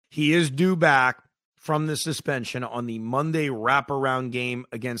He is due back from the suspension on the Monday wraparound game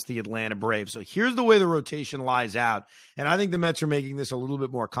against the Atlanta Braves. So here's the way the rotation lies out. And I think the Mets are making this a little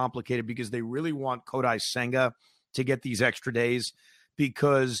bit more complicated because they really want Kodai Senga to get these extra days,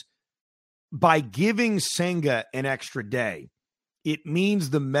 because by giving Senga an extra day, it means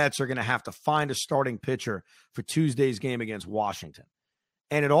the Mets are going to have to find a starting pitcher for Tuesday's game against Washington.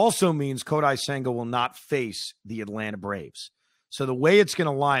 And it also means Kodai Senga will not face the Atlanta Braves. So the way it's going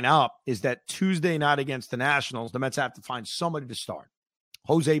to line up is that Tuesday night against the Nationals, the Mets have to find somebody to start.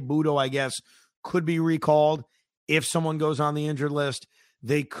 Jose Budo, I guess, could be recalled if someone goes on the injured list.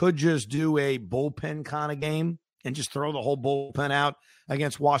 They could just do a bullpen kind of game and just throw the whole bullpen out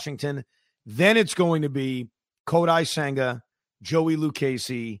against Washington. Then it's going to be Kodai Senga, Joey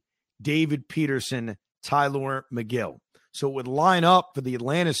Lucchesi, David Peterson, Tyler McGill. So it would line up for the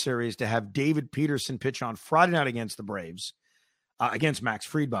Atlanta series to have David Peterson pitch on Friday night against the Braves, against Max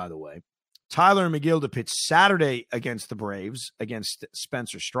Fried, by the way. Tyler McGill to pitch Saturday against the Braves, against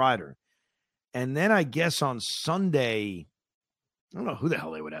Spencer Strider. And then I guess on Sunday, I don't know who the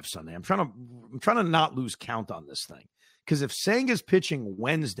hell they would have Sunday. I'm trying to not lose count on this thing. Because if Senga's pitching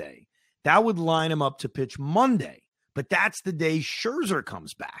Wednesday, that would line him up to pitch Monday. But that's the day Scherzer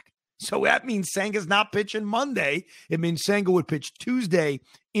comes back. So that means Senga's not pitching Monday. It means Senga would pitch Tuesday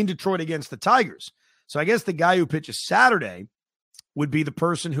in Detroit against the Tigers. So I guess the guy who pitches Saturday would be the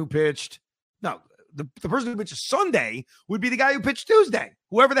person who pitched. No, the person who pitches Sunday would be the guy who pitched Tuesday,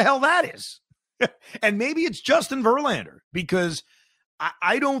 whoever the hell that is. And maybe it's Justin Verlander, because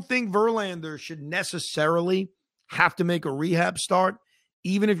I don't think Verlander should necessarily have to make a rehab start,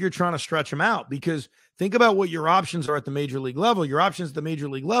 even if you're trying to stretch him out, because think about what your options are at the major league level. Your options at the major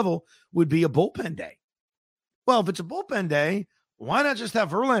league level would be a bullpen day. Well, if it's a bullpen day, why not just have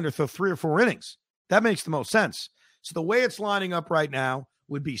Verlander throw 3 or 4 innings? That makes the most sense. So the way it's lining up right now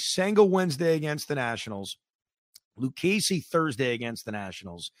would be Senga Wednesday against the Nationals, Lucchesi Thursday against the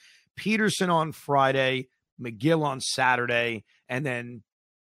Nationals, Peterson on Friday, McGill on Saturday, and then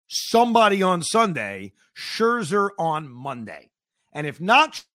somebody on Sunday, Scherzer on Monday. And if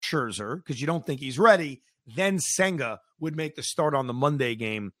not Scherzer, because you don't think he's ready, then Senga would make the start on the Monday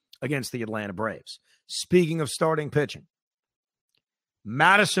game against the Atlanta Braves. Speaking of starting pitching,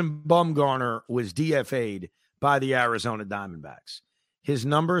 Madison Bumgarner was DFA'd by the Arizona Diamondbacks. His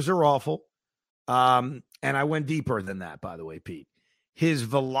numbers are awful. And I went deeper than that, by the way, Pete. His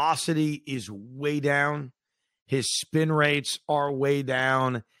velocity is way down. His spin rates are way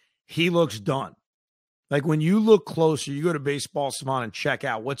down. He looks done. Like when you look closer, you go to Baseball Savant and check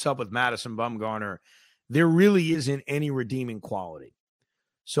out what's up with Madison Bumgarner, there really isn't any redeeming quality.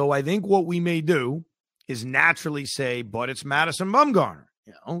 So I think what we may do is naturally say, but it's Madison Bumgarner.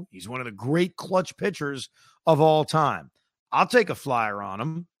 You know, he's one of the great clutch pitchers of all time. I'll take a flyer on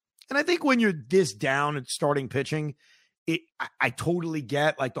him. And I think when you're this down at starting pitching, I totally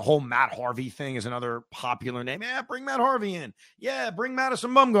get like the whole Matt Harvey thing is another popular name. Yeah, bring Matt Harvey in. Yeah, bring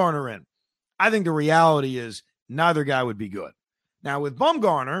Madison Bumgarner in. I think the reality is neither guy would be good. Now, with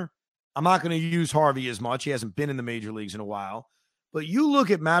Bumgarner, I'm not going to use Harvey as much. He hasn't been in the major leagues in a while. But you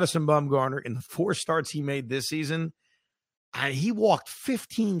look at Madison Bumgarner in the 4 starts he made this season, he walked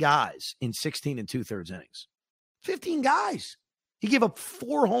 15 guys in 16 2/3 innings. 15 guys. He gave up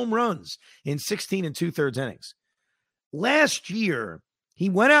 4 home runs in 16 2/3 innings. Last year, he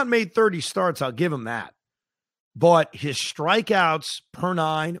went out and made 30 starts. I'll give him that. But his strikeouts per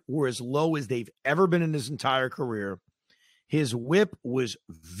 9 were as low as they've ever been in his entire career. His whip was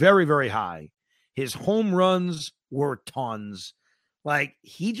very, very high. His home runs were tons. Like,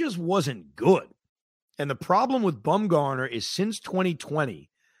 he just wasn't good. And the problem with Bumgarner is since 2020,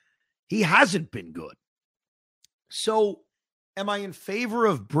 he hasn't been good. So am I in favor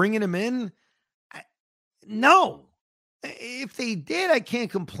of bringing him in? No. If they did, I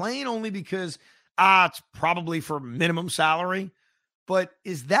can't complain, only because it's probably for minimum salary. But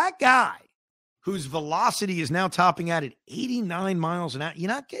is that guy whose velocity is now topping out at 89 miles an hour?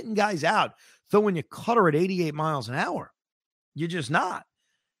 You're not getting guys out throwing your cutter at 88 miles an hour. You're just not.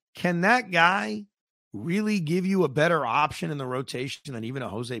 Can that guy really give you a better option in the rotation than even a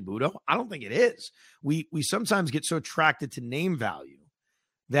Jose Budo? I don't think it is. We sometimes get so attracted to name value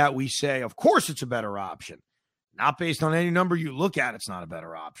that we say, of course it's a better option. Not based on any number you look at, it's not a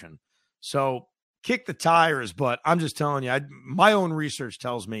better option. So kick the tires, but I'm just telling you, my own research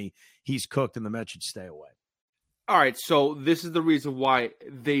tells me he's cooked and the Mets should stay away. All right, so this is the reason why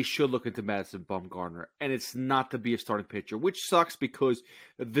they should look into Madison Bumgarner, and it's not to be a starting pitcher, which sucks because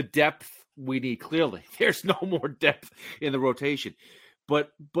the depth we need, clearly. There's no more depth in the rotation.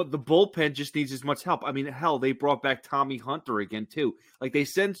 But the bullpen just needs as much help. I mean, hell, they brought back Tommy Hunter again too. Like they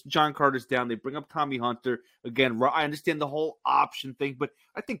send John Curtis down, they bring up Tommy Hunter again. I understand the whole option thing, but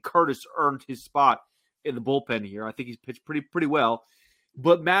I think Curtis earned his spot in the bullpen here. I think he's pitched pretty well.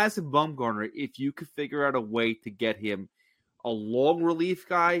 But Madison Bumgarner, if you could figure out a way to get him a long relief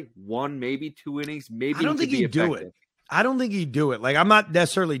guy, 1 maybe 2 innings, maybe I don't think he'd do it. I don't think he'd do it. Like I'm not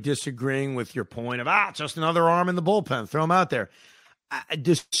necessarily disagreeing with your point of just another arm in the bullpen, throw him out there.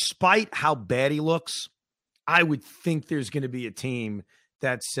 Despite how bad he looks, I would think there's going to be a team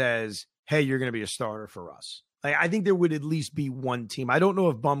that says, hey, you're going to be a starter for us. Like, I think there would at least be one team. I don't know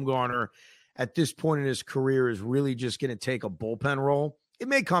if Bumgarner at this point in his career is really just going to take a bullpen role. It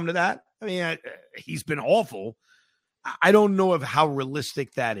may come to that. I mean, he's been awful. I don't know of how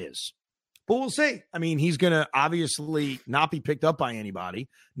realistic that is, but we'll see. I mean, he's going to obviously not be picked up by anybody.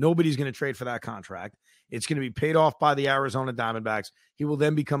 Nobody's going to trade for that contract. It's going to be paid off by the Arizona Diamondbacks. He will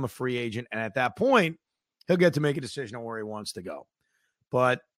then become a free agent. And at that point, he'll get to make a decision on where he wants to go.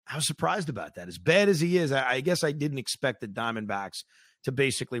 But I was surprised about that. As bad as he is, I guess I didn't expect the Diamondbacks to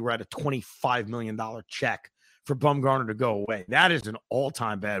basically write a $25 million check for Bumgarner to go away. That is an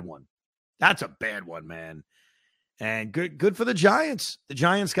all-time bad one. That's a bad one, man. And good for the Giants. The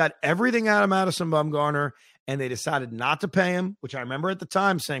Giants got everything out of Madison Bumgarner, and they decided not to pay him, which I remember at the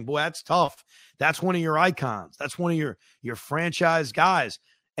time saying, boy, that's tough. That's one of your icons. That's one of your franchise guys.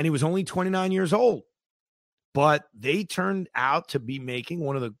 And he was only 29 years old. But they turned out to be making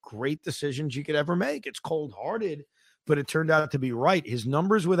one of the great decisions you could ever make. It's cold-hearted, but it turned out to be right. His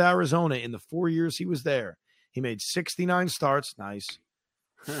numbers with Arizona in the 4 years he was there, he made 69 starts. Nice.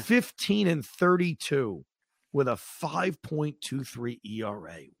 15 and 32 with a 5.23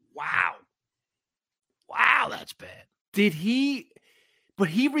 ERA. Wow. Wow, that's bad. But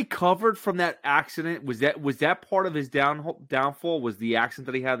he recovered from that accident. Was that part of his downfall? Was the accident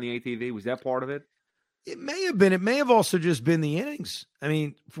that he had in the ATV? Was that part of it? It may have been. It may have also just been the innings. I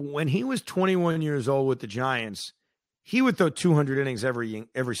mean, when he was 21 years old with the Giants, he would throw 200 innings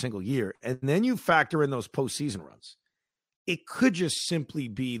every single year. And then you factor in those postseason runs. It could just simply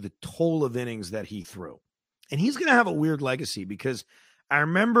be the total of innings that he threw. And he's going to have a weird legacy because I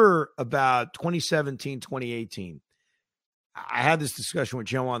remember about 2017, 2018, I had this discussion with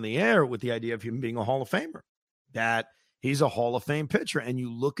Joe on the air with the idea of him being a Hall of Famer, that he's a Hall of Fame pitcher. And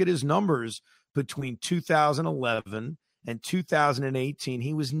you look at his numbers between 2011 and 2018,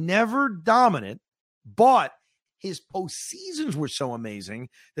 he was never dominant, but his postseasons were so amazing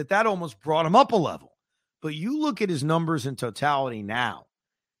that almost brought him up a level. But you look at his numbers in totality now,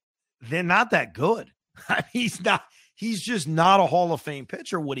 they're not that good. He's just not a Hall of Fame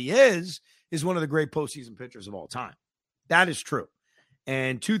pitcher. What he is one of the great postseason pitchers of all time. That is true.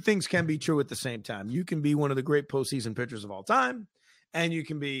 And two things can be true at the same time. You can be one of the great postseason pitchers of all time, and you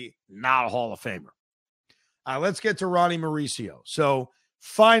can be not a Hall of Famer. Let's get to Ronnie Mauricio. So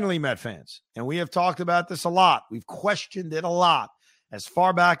finally, Met fans, and we have talked about this a lot. We've questioned it a lot as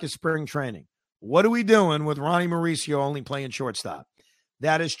far back as spring training. What are we doing with Ronnie Mauricio only playing shortstop?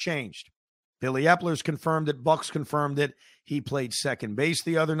 That has changed. Billy Epler's confirmed it. Buck's confirmed it. He played second base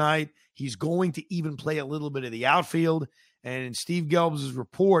the other night. He's going to even play a little bit of the outfield. And in Steve Gelb's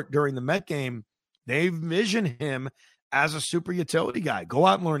report during the Met game, they envision him as a super utility guy. Go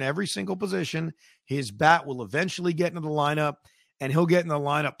out and learn every single position. His bat will eventually get into the lineup, and he'll get in the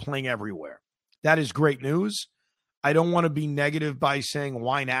lineup playing everywhere. That is great news. I don't want to be negative by saying,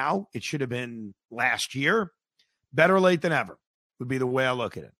 why now? It should have been last year. Better late than ever would be the way I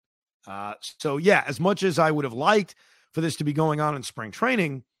look at it. So, yeah, as much as I would have liked for this to be going on in spring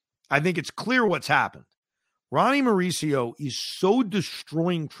training, I think it's clear what's happened. Ronnie Mauricio is so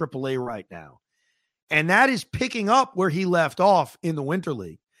destroying AAA right now. And that is picking up where he left off in the Winter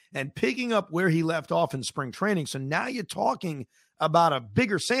League and picking up where he left off in spring training. So now you're talking about a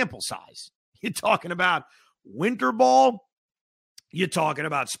bigger sample size. You're talking about winter ball. You're talking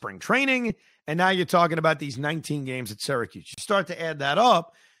about spring training. And now you're talking about these 19 games at Syracuse. You start to add that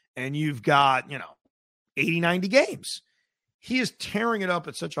up, and you've got, 80, 90 games. He is tearing it up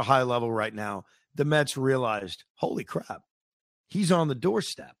at such a high level right now. The Mets realized, holy crap, he's on the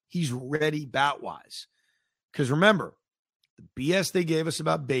doorstep. He's ready bat-wise. Because remember, the BS they gave us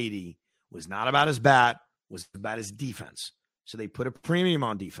about Beatty was not about his bat, was about his defense. So they put a premium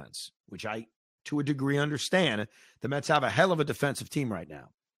on defense, which I, to a degree, understand. The Mets have a hell of a defensive team right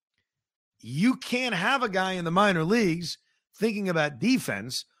now. You can't have a guy in the minor leagues thinking about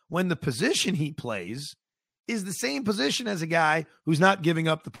defense when the position he plays is the same position as a guy who's not giving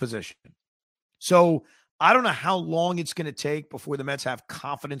up the position. So I don't know how long it's going to take before the Mets have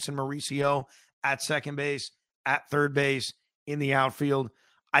confidence in Mauricio at second base, at third base, in the outfield.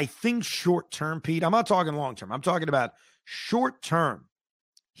 I think short term, Pete, I'm not talking long term. I'm talking about short term.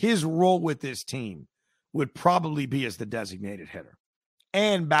 His role with this team would probably be as the designated hitter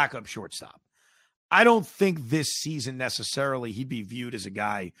and backup shortstop. I don't think this season necessarily he'd be viewed as a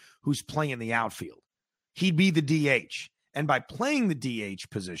guy who's playing the outfield. He'd be the DH. And by playing the DH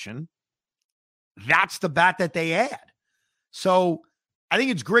position, that's the bat that they add. So I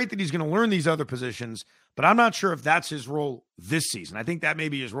think it's great that he's going to learn these other positions, but I'm not sure if that's his role this season. I think that may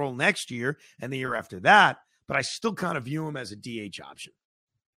be his role next year and the year after that, but I still kind of view him as a DH option.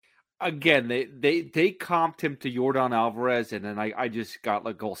 Again, they comped him to Yordan Alvarez, and then I just got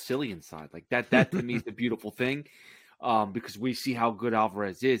like all silly inside. Like that to me is the beautiful thing, because we see how good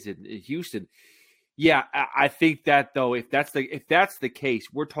Alvarez is in Houston. Yeah, I think that though, if that's the case,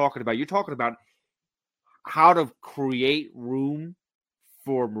 you're talking about how to create room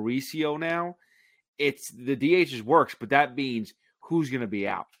for Mauricio now. It's the DH's works, but that means who's going to be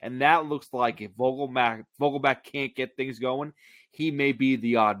out, and that looks like if Vogelback can't get things going, he may be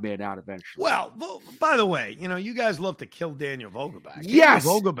the odd man out eventually. Well, by the way, you guys love to kill Daniel Vogelback. Yes,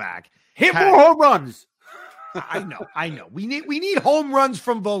 Daniel Vogelback hit more home runs. I know. We need home runs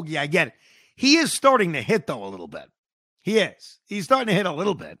from Vogie. I get it. He is starting to hit though a little bit. He is. He's starting to hit a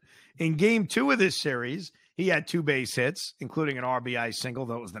little bit. In game 2 of this series, he had 2 base hits, including an RBI single.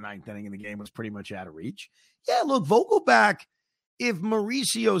 That was the 9th inning, and the game was pretty much out of reach. Yeah, look, Vogelback. If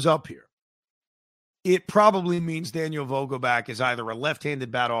Mauricio's up here, it probably means Daniel Vogelback is either a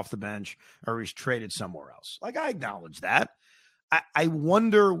left-handed bat off the bench or he's traded somewhere else. Like, I acknowledge that. I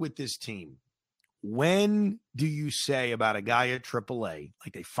wonder with this team, when do you say about a guy at AAA,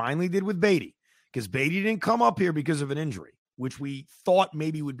 like they finally did with Beatty, because Beatty didn't come up here because of an injury, which we thought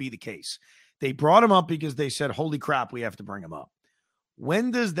maybe would be the case. They brought him up because they said, holy crap, we have to bring him up. When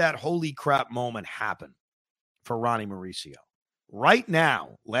does that holy crap moment happen for Ronnie Mauricio? Right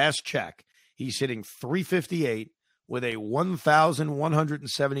now, last check, he's hitting .358 with a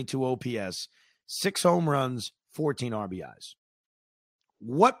 1,172 OPS, 6 home runs, 14 RBIs.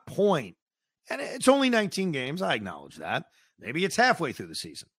 What point, and it's only 19 games, I acknowledge that. Maybe it's halfway through the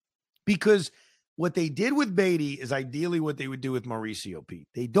season. Because what they did with Beatty is ideally what they would do with Mauricio, Pete.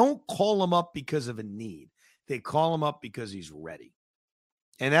 They don't call him up because of a need. They call him up because he's ready.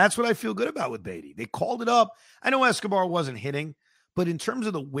 And that's what I feel good about with Beatty. They called it up. I know Escobar wasn't hitting, but in terms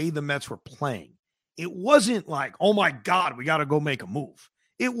of the way the Mets were playing, it wasn't like, oh my God, we got to go make a move.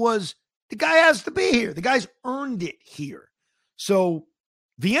 It was, the guy has to be here. The guy's earned it here. So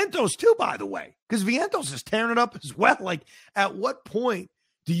Vientos too, by the way, because Vientos is tearing it up as well. Like, at what point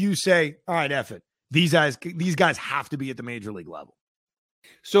do you say, all right, F it, these guys have to be at the major league level?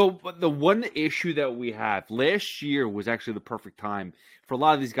 So the one issue that we have last year was actually the perfect time for a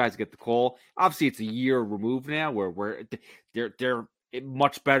lot of these guys to get the call. Obviously, it's a year removed now where they're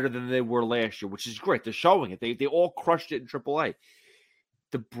much better than they were last year, which is great. They're showing it. They all crushed it in AAA.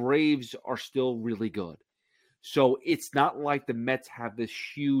 The Braves are still really good. So it's not like the Mets have this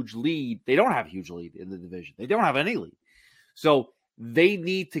huge lead. They don't have a huge lead in the division. They don't have any lead. So they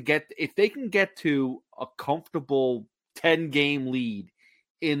need to if they can get to a comfortable 10-game lead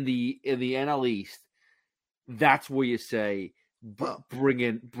in the NL East, that's where you say, bring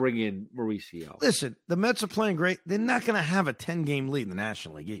in Mauricio. Listen, the Mets are playing great. They're not going to have a 10-game lead in the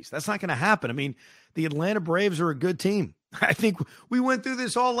National League East. That's not going to happen. I mean, the Atlanta Braves are a good team. I think we went through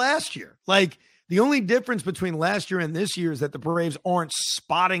this all last year. Like, the only difference between last year and this year is that the Braves aren't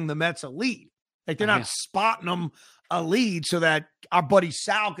spotting the Mets a lead. Like, they're not spotting them a lead so that our buddy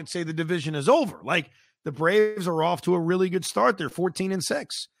Sal could say the division is over. Like, the Braves are off to a really good start. They're 14-6.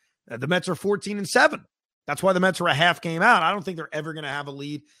 The Mets are 14-7. That's why the Mets are a half game out. I don't think they're ever going to have a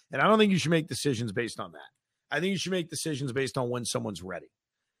lead, and I don't think you should make decisions based on that. I think you should make decisions based on when someone's ready.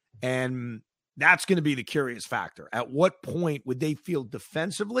 And that's going to be the curious factor. At what point would they feel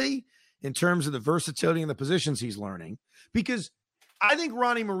defensively in terms of the versatility and the positions he's learning? Because I think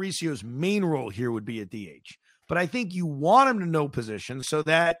Ronnie Mauricio's main role here would be at DH. But I think you want him to know positions so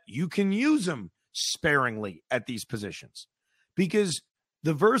that you can use him sparingly at these positions. Because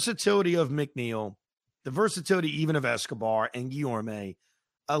the versatility of McNeil, the versatility even of Escobar and Guillorme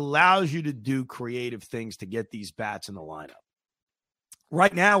allows you to do creative things to get these bats in the lineup.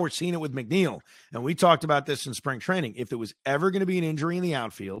 Right now, we're seeing it with McNeil, and we talked about this in spring training. If there was ever going to be an injury in the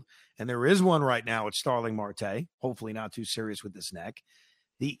outfield, and there is one right now at Starling Marte, hopefully not too serious with this neck,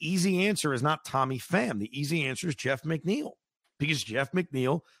 the easy answer is not Tommy Pham. The easy answer is Jeff McNeil, because Jeff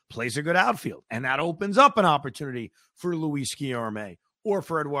McNeil plays a good outfield, and that opens up an opportunity for Luis Guillorme or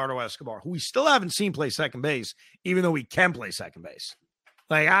for Eduardo Escobar, who we still haven't seen play second base, even though he can play second base.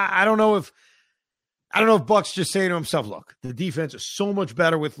 Like, I don't know if I don't know if Buck's just saying to himself, look, the defense is so much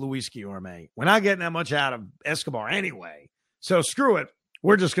better with Luis Guillorme. We're not getting that much out of Escobar anyway. So screw it.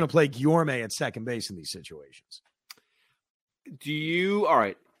 We're just going to play Guillorme at second base in these situations. All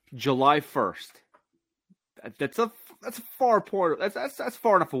right, July 1st. That's a far point. That's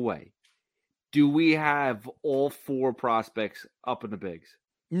far enough away. Do we have all 4 prospects up in the bigs?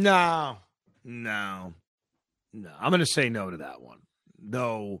 No. I'm going to say no to that one.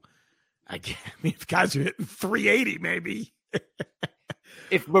 Though, if guys are hitting 380, maybe.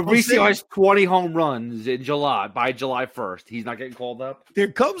 If Mauricio has 20 home runs in July, by July 1st, he's not getting called up?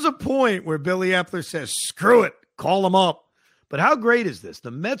 There comes a point where Billy Epler says, screw it, call him up. But how great is this?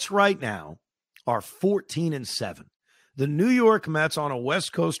 The Mets right now are 14-7. The New York Mets on a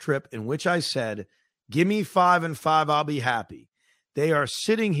West Coast trip in which I said, give me 5-5, I'll be happy. They are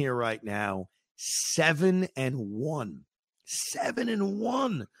sitting here right now 7-1.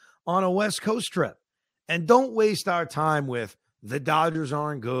 7-1 on a West Coast trip. And don't waste our time with the Dodgers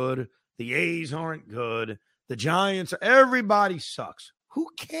aren't good, the A's aren't good, the Giants, everybody sucks. Who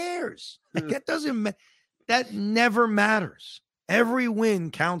cares? Like, that never matters. Every win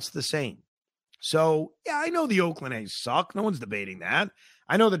counts the same. So, yeah, I know the Oakland A's suck. No one's debating that.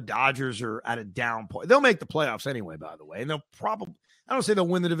 I know the Dodgers are at a down point. They'll make the playoffs anyway, by the way. And they'll probably, I don't say they'll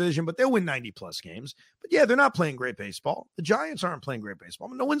win the division, but they'll win 90-plus games. But, yeah, they're not playing great baseball. The Giants aren't playing great baseball.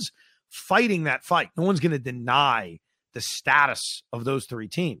 No one's fighting that fight. No one's going to deny the status of those 3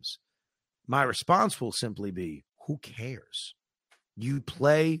 teams. My response will simply be, who cares? You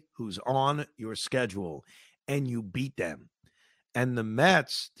play who's on your schedule, and you beat them. And the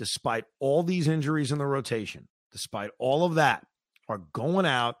Mets, despite all these injuries in the rotation, despite all of that, are going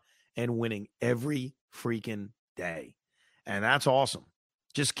out and winning every freaking day. And that's awesome.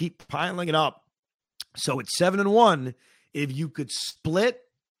 Just keep piling it up. So it's 7-1. If you could split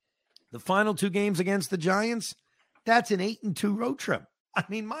the final 2 games against the Giants, that's an 8-2 road trip. I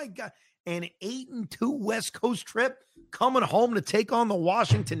mean, my God, an 8-2 West Coast trip coming home to take on the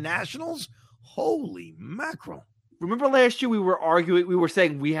Washington Nationals? Holy mackerel. Remember last year we were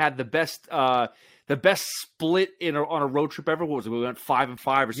saying we had the best split on a road trip ever. What was it? We went 5-5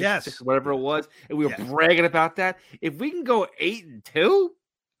 or 6-6, whatever it was, and we were bragging about that. If we can go 8-2,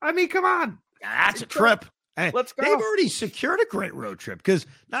 I mean, come on, that's a trip. Hey, let's go. They've already secured a great road trip because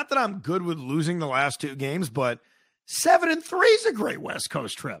not that I'm good with losing the last 2 games, but 7-3 is a great West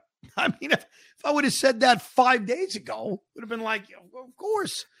Coast trip. I mean, if I would have said that 5 days ago, it would have been like, of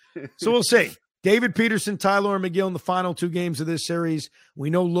course. So we'll see. David Peterson, Tyler McGill in the final 2 games of this series.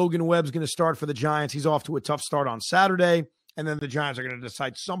 We know Logan Webb's going to start for the Giants. He's off to a tough start on Saturday, and then the Giants are going to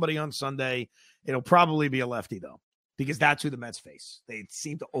decide somebody on Sunday. It'll probably be a lefty, though, because that's who the Mets face. They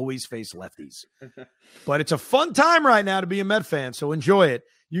seem to always face lefties. But it's a fun time right now to be a Met fan, so enjoy it.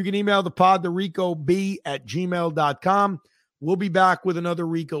 You can email the pod to ricob@gmail.com. We'll be back with another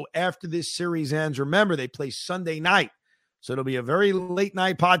Rico after this series ends. Remember, they play Sunday night, so it'll be a very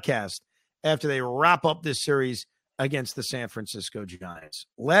late-night podcast after they wrap up this series against the San Francisco Giants.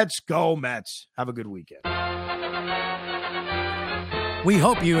 Let's go, Mets. Have a good weekend. We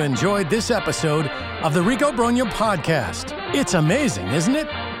hope you enjoyed this episode of the Rico Brogna Podcast. It's amazing, isn't it?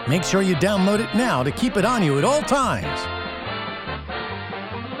 Make sure you download it now to keep it on you at all times.